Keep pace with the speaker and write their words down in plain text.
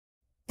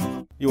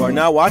You are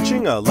now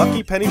watching a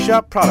Lucky Penny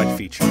Shop product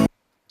feature.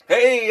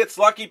 Hey, it's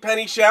Lucky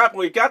Penny Shop.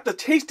 We got the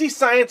Tasty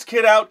Science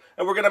Kit out,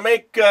 and we're gonna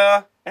make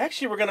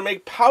we're gonna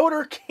make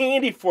powder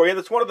candy for you.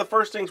 That's one of the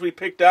first things we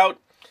picked out.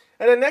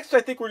 And then next,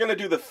 I think we're gonna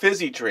do the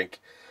fizzy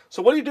drink.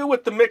 So what do you do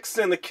with the mix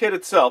and the kit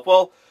itself?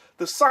 Well,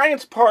 the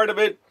science part of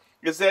it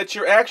is that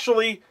you're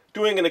actually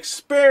doing an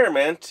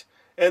experiment,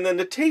 and then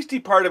the tasty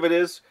part of it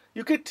is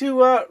you get to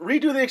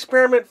redo the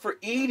experiment for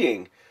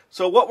eating.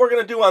 So what we're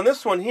going to do on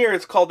this one here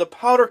is called the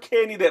powder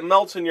candy that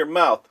melts in your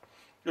mouth.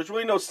 There's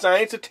really no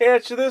science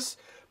attached to this,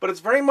 but it's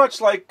very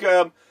much like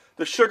the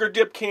sugar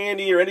dip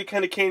candy or any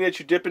kind of candy that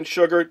you dip in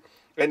sugar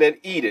and then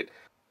eat it.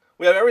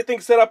 We have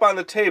everything set up on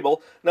the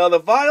table. Now the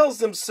vials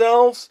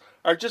themselves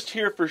are just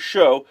here for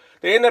show.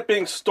 They end up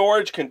being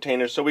storage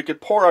containers so we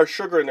could pour our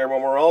sugar in there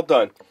when we're all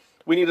done.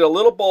 We needed a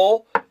little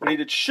bowl, we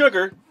needed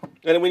sugar, and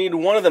then we needed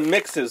one of the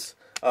mixes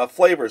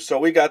flavors. So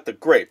we got the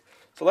grape.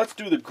 So let's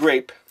do the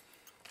grape.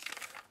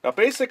 Now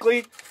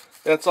basically,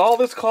 that's all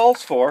this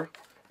calls for,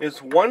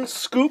 is one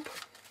scoop,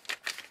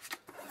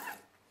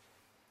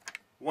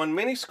 one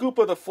mini scoop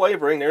of the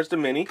flavoring. There's the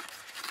mini.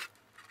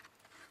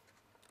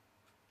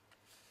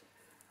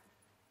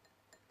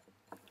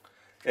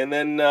 And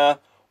then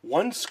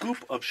one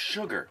scoop of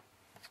sugar.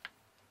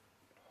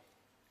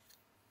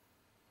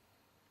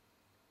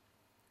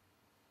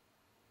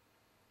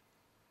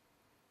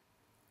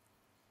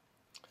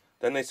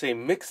 Then they say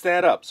mix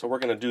that up, so we're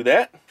going to do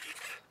that.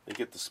 Let me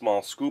get the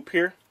small scoop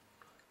here.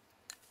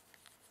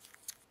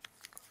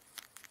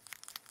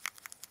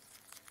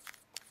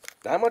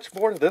 Not much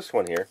more to this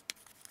one here.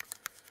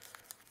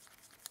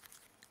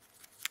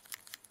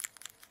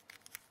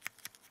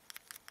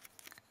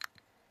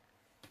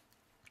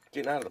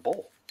 Getting out of the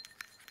bowl.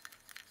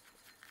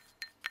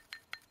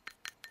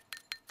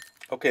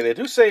 Okay, they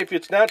do say if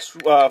it's not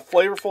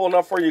flavorful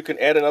enough for you, you can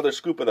add another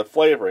scoop of the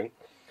flavoring.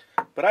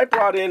 But I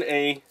brought in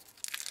a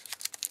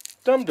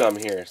dum-dum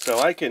here, so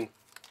I can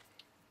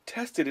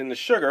test it in the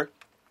sugar.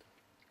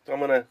 So I'm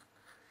going to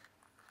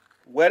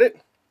wet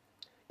it,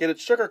 get it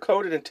sugar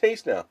coated, and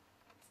taste now.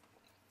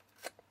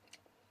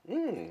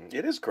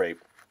 It is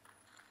grape.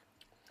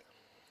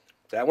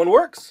 That one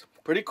works.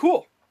 Pretty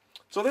cool.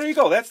 So there you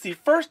go. That's the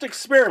first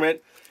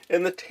experiment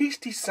in the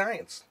Tasty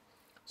Science.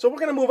 So we're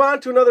going to move on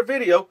to another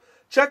video.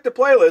 Check the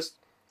playlist.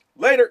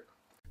 Later.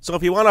 So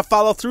if you want to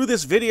follow through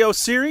this video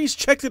series,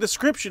 check the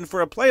description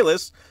for a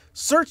playlist,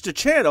 search the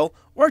channel,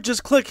 or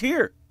just click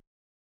here.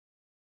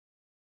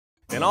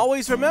 And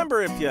always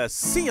remember, if you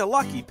see a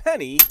lucky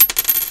penny,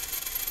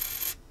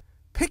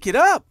 pick it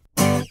up.